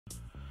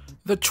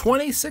The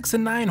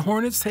 26-9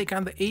 Hornets take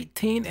on the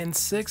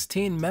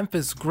 18-16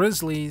 Memphis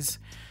Grizzlies.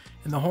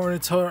 And the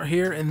Hornets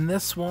here in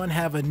this one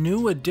have a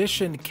new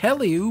addition,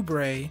 Kelly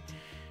Oubre,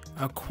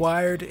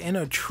 acquired in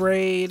a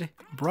trade,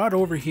 brought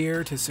over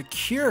here to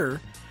secure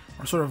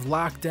or sort of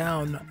lock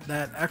down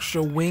that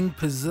extra wing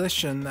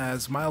position,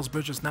 as Miles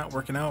Bridges not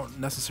working out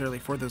necessarily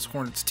for this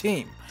Hornets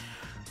team.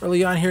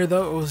 Early on here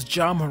though, it was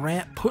Ja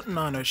Morant putting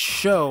on a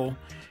show,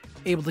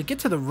 able to get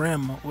to the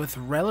rim with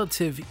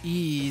relative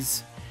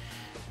ease,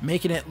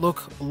 making it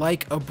look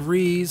like a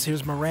breeze.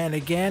 Here's Morant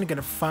again,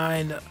 gonna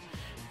find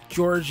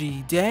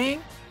Georgie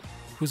Dang,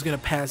 who's gonna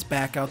pass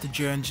back out to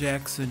Jaren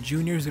Jackson Jr.,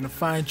 who's gonna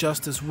find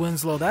Justice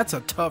Winslow. That's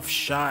a tough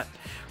shot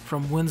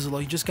from Winslow.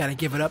 You just gotta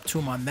give it up to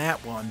him on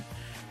that one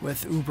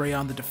with Oubre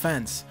on the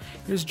defense.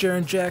 Here's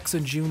Jaren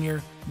Jackson Jr.,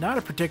 not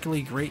a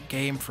particularly great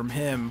game from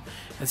him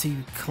as he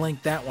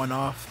clanked that one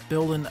off,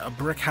 building a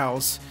brick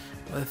house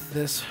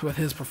with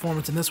his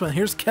performance in this one.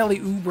 Here's Kelly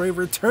Oubre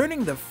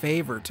returning the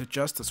favor to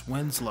Justice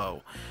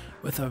Winslow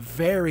with a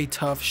very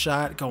tough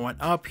shot going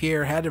up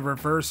here. Had to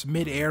reverse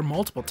mid-air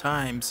multiple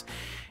times,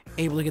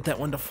 able to get that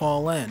one to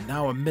fall in.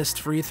 Now a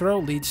missed free throw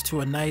leads to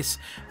a nice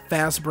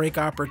fast break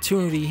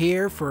opportunity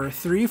here for a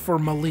three for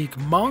Malik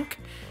Monk,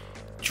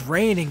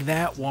 draining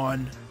that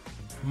one.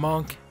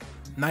 Monk,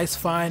 nice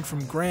find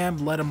from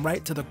Graham, led him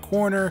right to the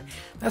corner.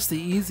 That's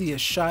the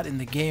easiest shot in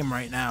the game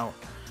right now.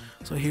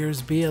 So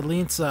here's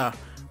Bielitsa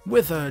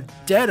with a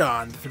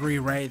dead-on three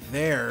right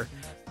there.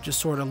 Just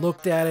sort of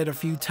looked at it a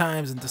few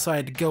times and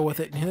decided to go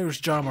with it. And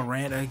here's Ja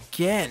Morant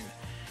again.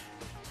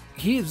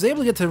 He was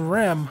able to get to the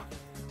rim.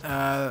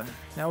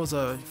 That was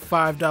a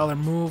 $5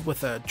 move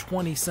with a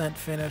 20-cent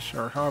finish,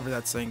 or however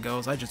that saying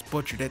goes. I just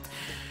butchered it.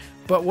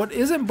 But what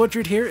isn't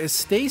butchered here is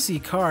Stacey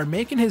Carr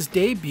making his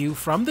debut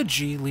from the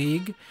G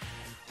League.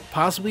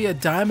 Possibly a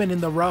diamond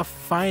in the rough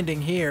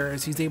finding here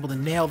as he's able to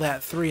nail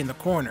that three in the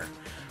corner.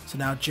 So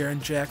now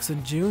Jaren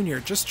Jackson Jr.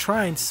 just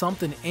trying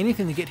something,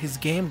 anything to get his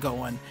game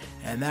going,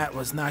 and that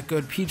was not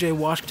good. PJ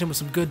Washington with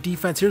some good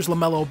defense. Here's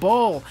Lamelo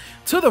Ball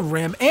to the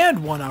rim,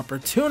 and one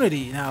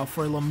opportunity now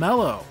for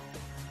Lamelo.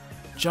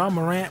 Ja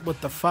Morant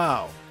with the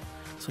foul.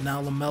 So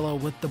now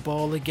Lamelo with the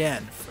ball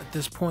again. At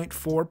this point,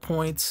 4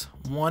 points,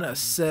 1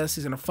 assist.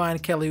 He's going to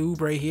find Kelly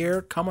Oubre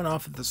here, coming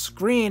off of the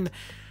screen.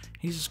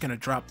 He's just going to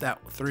drop that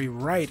three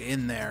right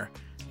in there.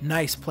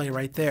 Nice play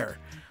right there.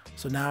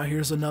 So now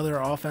here's another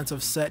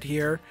offensive set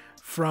here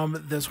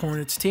from this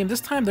Hornets team.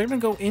 This time they're going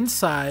to go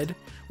inside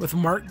with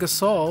Marc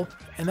Gasol,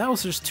 and that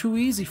was just too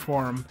easy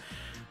for him.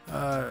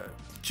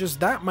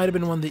 That might have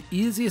been one of the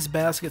easiest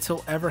baskets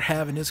he'll ever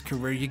have in his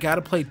career. You got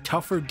to play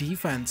tougher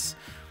defense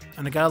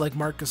on a guy like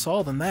Marc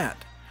Gasol than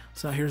that.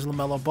 So now here's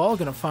Lamelo Ball,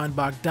 going to find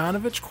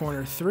Bogdanovich,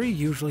 corner three.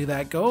 Usually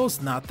that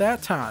goes, not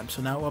that time.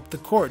 So now up the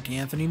court,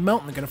 DeAnthony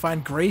Melton going to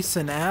find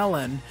Grayson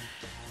Allen,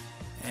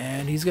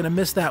 and he's going to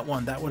miss that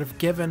one. That would have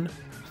given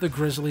the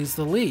Grizzlies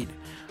the lead.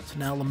 So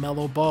now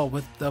Lamelo Ball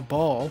with the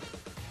ball.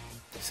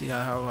 See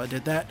how I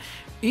did that?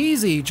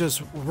 Easy,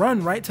 just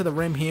run right to the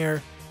rim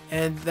here.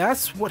 And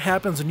that's what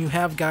happens when you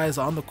have guys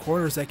on the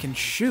corners that can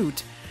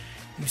shoot.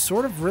 You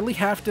sort of really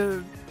have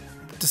to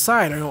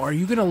decide, are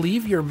you going to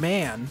leave your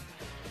man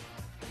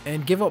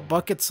and give up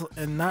buckets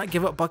and not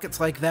give up buckets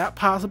like that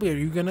possibly? Or are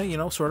you going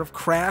to, sort of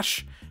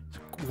crash,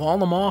 wall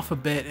them off a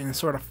bit and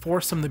sort of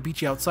force them to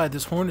beat you outside?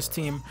 This Hornets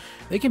team,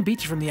 they can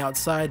beat you from the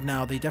outside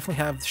now. They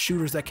definitely have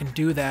shooters that can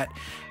do that.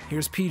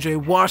 Here's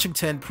PJ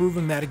Washington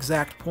proving that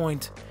exact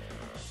point.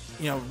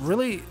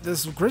 Really,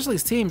 this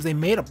Grizzlies teams, they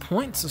made a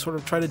point to sort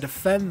of try to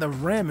defend the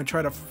rim and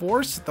try to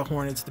force the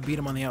Hornets to beat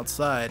them on the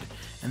outside,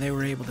 and they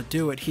were able to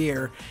do it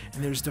here.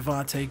 And there's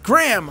Devontae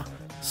Graham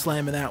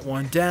slamming that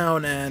one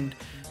down. And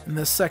in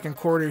the second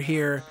quarter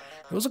here,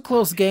 it was a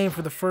close game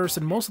for the first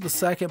and most of the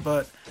second,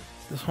 but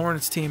this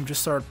Hornets team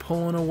just started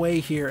pulling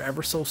away here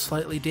ever so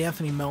slightly.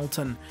 DeAnthony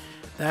Melton,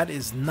 that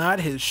is not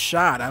his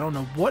shot. I don't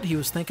know what he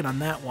was thinking on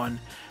that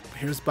one. But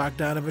here's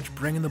Bogdanovich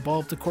bringing the ball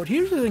up the court. He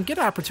usually doesn't get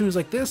opportunities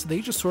like this.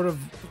 They just sort of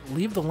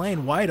leave the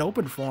lane wide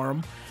open for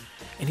him,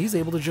 and he's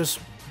able to just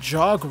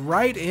jog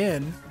right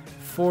in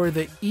for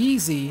the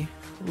easy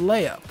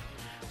layup.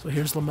 So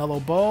here's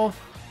Lamelo Ball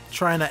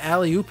trying to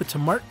alley-oop it to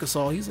Marc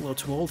Gasol. He's a little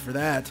too old for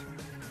that,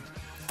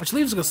 which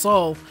leaves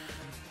Gasol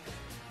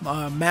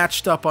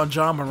matched up on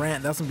Ja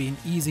Morant. That's going to be an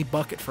easy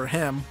bucket for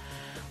him.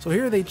 So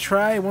here they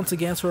try, once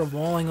again, sort of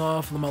walling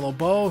off Lamelo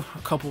Ball.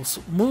 A couple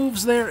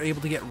moves there,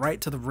 able to get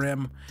right to the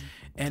rim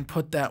and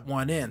put that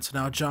one in. So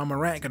now Ja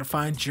Morant going to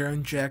find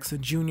Jaren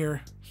Jackson Jr.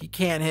 He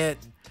can't hit.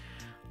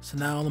 So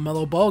now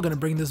Lamelo Ball going to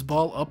bring this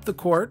ball up the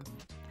court.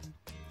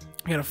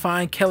 Going to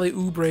find Kelly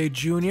Oubre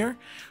Jr.,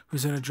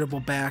 who's going to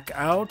dribble back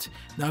out.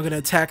 Now going to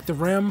attack the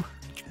rim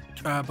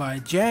by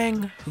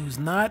Jang, who's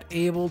not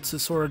able to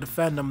sort of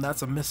defend him.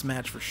 That's a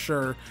mismatch for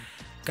sure.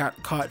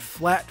 Got caught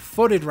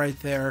flat-footed right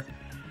there.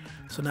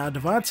 So now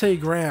Devontae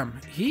Graham,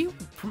 he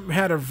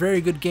had a very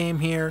good game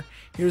here.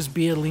 Here's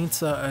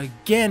Bielitsa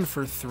again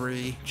for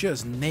three,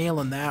 just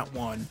nailing that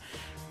one.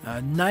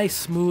 Nice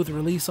smooth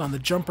release on the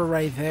jumper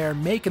right there,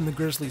 making the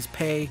Grizzlies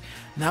pay.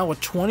 Now a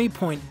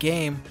 20-point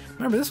game.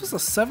 Remember, this was a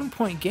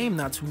 7-point game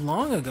not too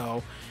long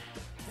ago.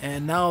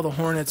 And now the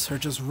Hornets are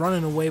just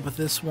running away with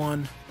this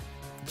one.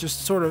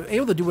 Just sort of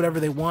able to do whatever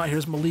they want.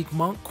 Here's Malik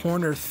Monk,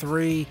 corner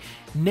 3,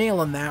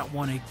 nailing that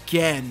one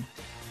again.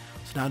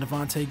 So now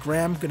Devontae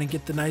Graham going to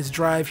get the nice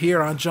drive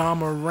here on Ja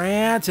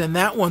Morant, and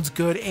that one's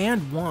good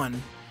and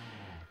one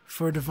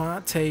for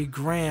Devontae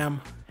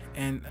Graham,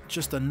 and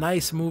just a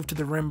nice move to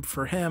the rim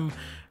for him.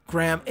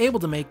 Graham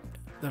able to make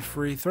the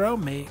free throw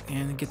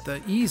and get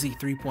the easy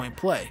 3-point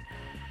play.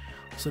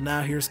 So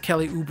now here's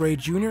Kelly Oubre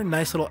Jr.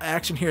 Nice little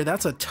action here.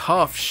 That's a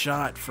tough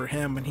shot for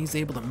him, and he's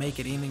able to make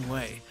it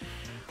anyway.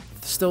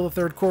 Still the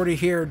third quarter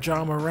here.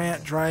 Ja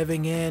Morant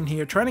driving in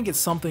here, trying to get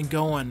something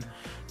going,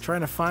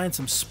 trying to find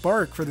some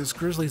spark for this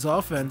Grizzlies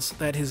offense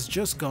that has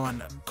just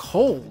gone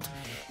cold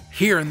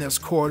here in this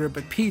quarter.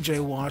 But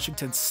PJ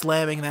Washington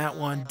slamming that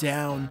one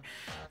down.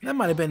 That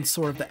might have been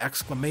sort of the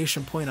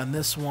exclamation point on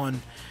this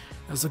one,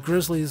 as the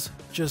Grizzlies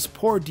just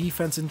poor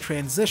defense in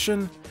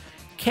transition,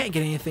 can't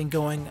get anything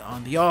going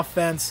on the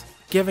offense,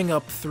 giving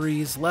up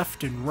threes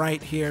left and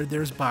right here.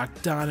 There's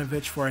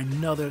Bogdanovich for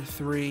another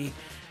 3.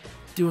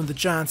 Doing the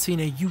John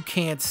Cena, you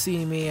can't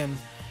see me, and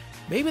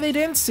maybe they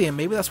didn't see him.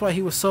 Maybe that's why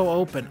he was so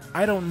open.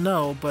 I don't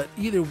know, but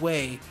either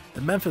way,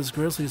 the Memphis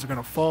Grizzlies are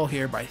going to fall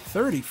here by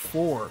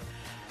 34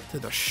 to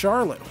the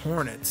Charlotte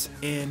Hornets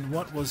in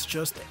what was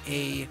just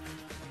a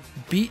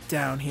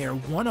beatdown here,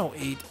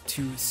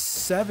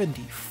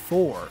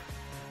 108-74.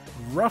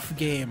 Rough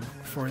game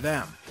for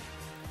them.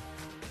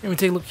 And we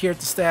take a look here at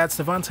the stats.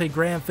 Devontae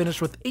Graham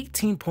finished with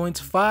 18 points,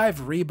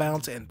 5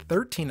 rebounds, and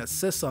 13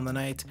 assists on the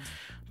night.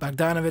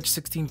 Bogdanovich,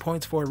 16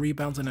 points, 4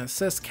 rebounds, and an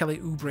assist. Kelly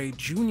Oubre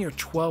Jr.,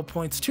 12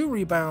 points, 2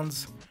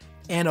 rebounds,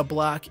 and a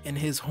block in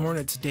his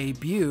Hornets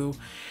debut.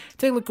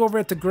 Take a look over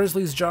at the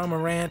Grizzlies. Ja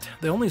Morant,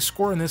 the only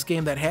scorer in this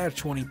game that had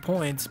 20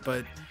 points,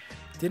 but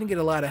didn't get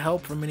a lot of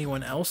help from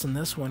anyone else in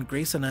this one.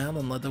 Grayson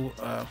Allen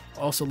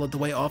also led the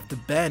way off the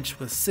bench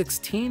with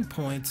 16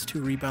 points,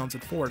 2 rebounds,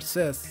 and 4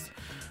 assists.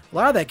 A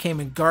lot of that came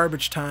in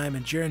garbage time,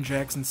 and Jaren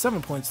Jackson,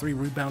 7 points, 3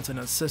 rebounds, and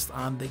an assist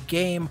on the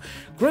game.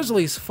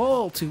 Grizzlies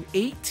fall to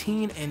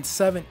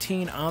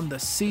 18-17 on the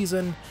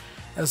season,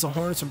 as the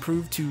Hornets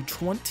improve to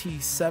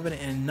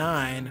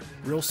 27-9.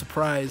 Real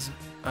surprise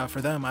for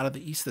them out of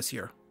the East this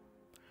year.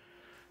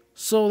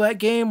 So that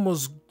game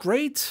was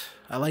great.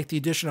 I like the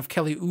addition of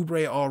Kelly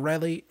Oubre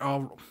already.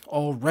 I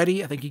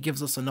think he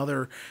gives us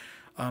another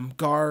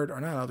guard,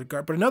 or not another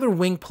guard, but another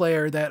wing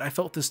player that I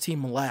felt this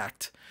team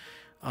lacked.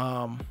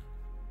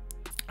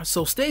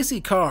 So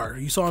Stacey Carr,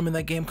 you saw him in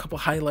that game, a couple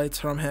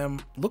highlights from him.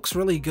 Looks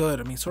really good.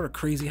 I mean, sort of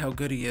crazy how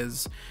good he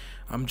is.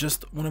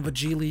 Just one of the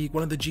G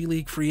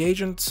League free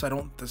agents.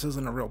 This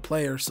isn't a real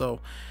player,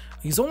 so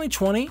he's only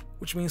 20,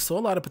 which means still a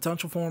lot of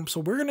potential for him. So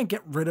we're going to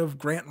get rid of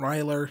Grant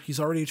Ryler. He's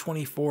already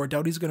 24.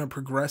 Doubt he's going to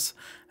progress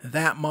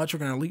that much. We're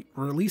going to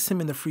release him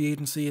in the free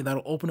agency, and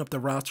that'll open up the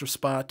roster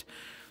spot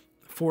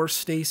for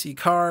Stacey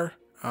Carr.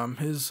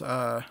 His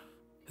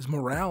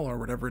morale, or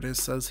whatever it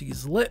is, says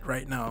he's lit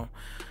right now.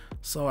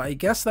 So I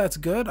guess that's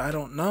good. I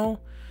don't know.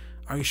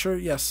 Are you sure?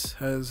 Yes,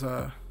 his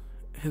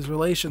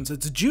relations,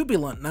 it's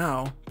jubilant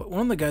now, but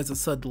one of the guys that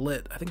said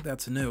lit, I think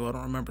that's new. I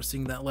don't remember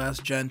seeing that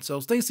last gen. So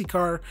Stacey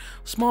Carr,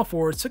 small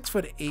forward,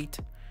 6'8".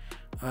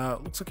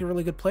 Looks like a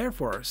really good player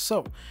for us.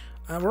 So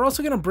we're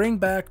also going to bring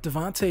back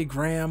Devontae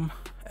Graham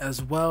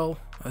as well.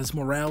 His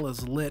morale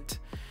is lit.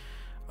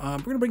 We're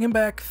going to bring him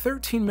back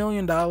 $13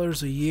 million a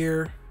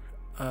year.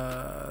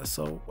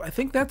 So I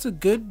think that's a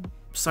good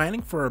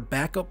signing for a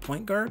backup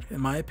point guard,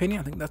 in my opinion.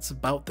 I think that's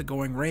about the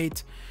going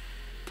rate.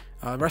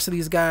 The rest of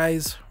these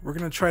guys, we're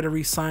going to try to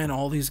re-sign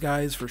all these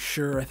guys for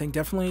sure. I think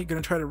definitely going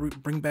to try to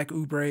bring back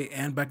Oubre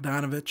and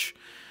Bogdanovich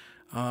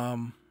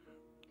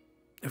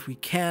if we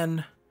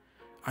can.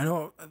 I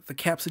know the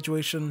cap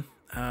situation,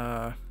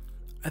 I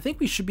think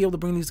we should be able to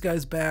bring these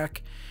guys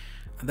back.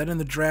 And then in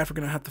the draft, we're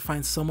going to have to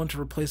find someone to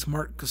replace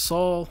Marc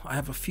Gasol. I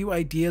have a few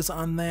ideas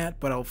on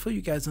that, but I'll fill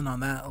you guys in on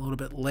that a little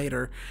bit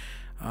later.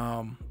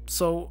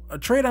 So a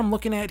trade I'm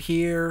looking at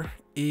here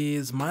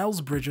is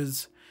Miles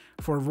Bridges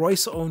for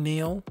Royce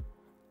O'Neal.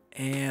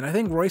 And I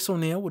think Royce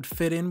O'Neal would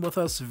fit in with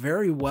us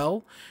very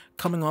well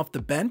coming off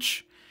the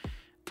bench.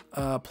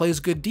 Plays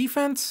good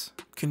defense,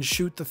 can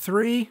shoot the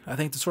 3. I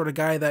think the sort of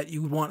guy that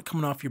you would want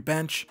coming off your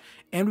bench.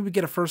 And we would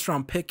get a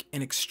first-round pick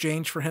in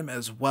exchange for him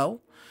as well.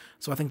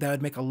 So I think that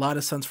would make a lot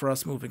of sense for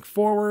us moving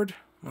forward.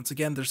 Once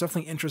again, there's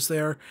definitely interest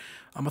there.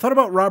 I thought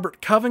about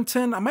Robert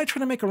Covington. I might try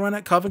to make a run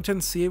at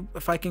Covington, see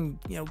if I can,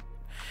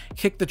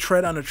 kick the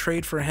tread on a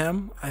trade for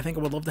him. I think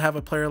I would love to have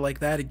a player like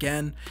that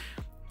again,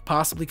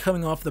 possibly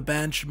coming off the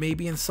bench,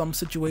 maybe in some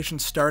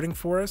situations starting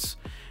for us.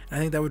 And I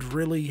think that would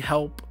really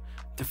help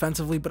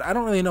defensively, but I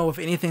don't really know if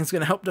anything's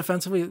going to help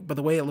defensively. But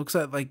the way it looks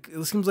at,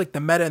 it seems like the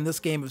meta in this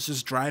game is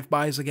just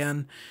drive-bys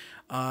again.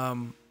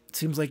 It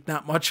seems like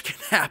not much can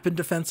happen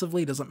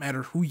defensively. It doesn't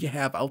matter who you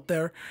have out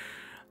there.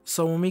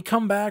 So when we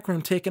come back,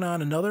 we're taking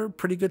on another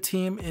pretty good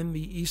team in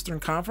the Eastern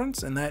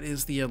Conference, and that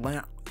is the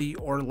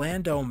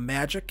Orlando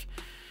Magic.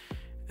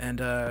 and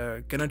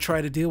gonna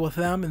try to deal with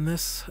them in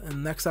the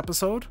next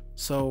episode.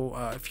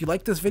 So if you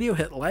like this video,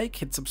 hit like,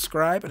 hit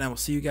subscribe, and I will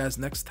see you guys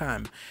next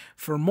time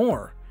for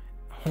more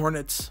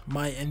Hornets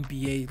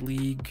MyNBA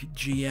League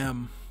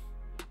GM,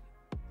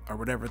 or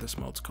whatever this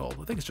mode's called.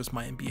 I think it's just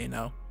MyNBA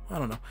now. I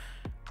don't know.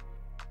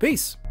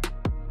 Peace.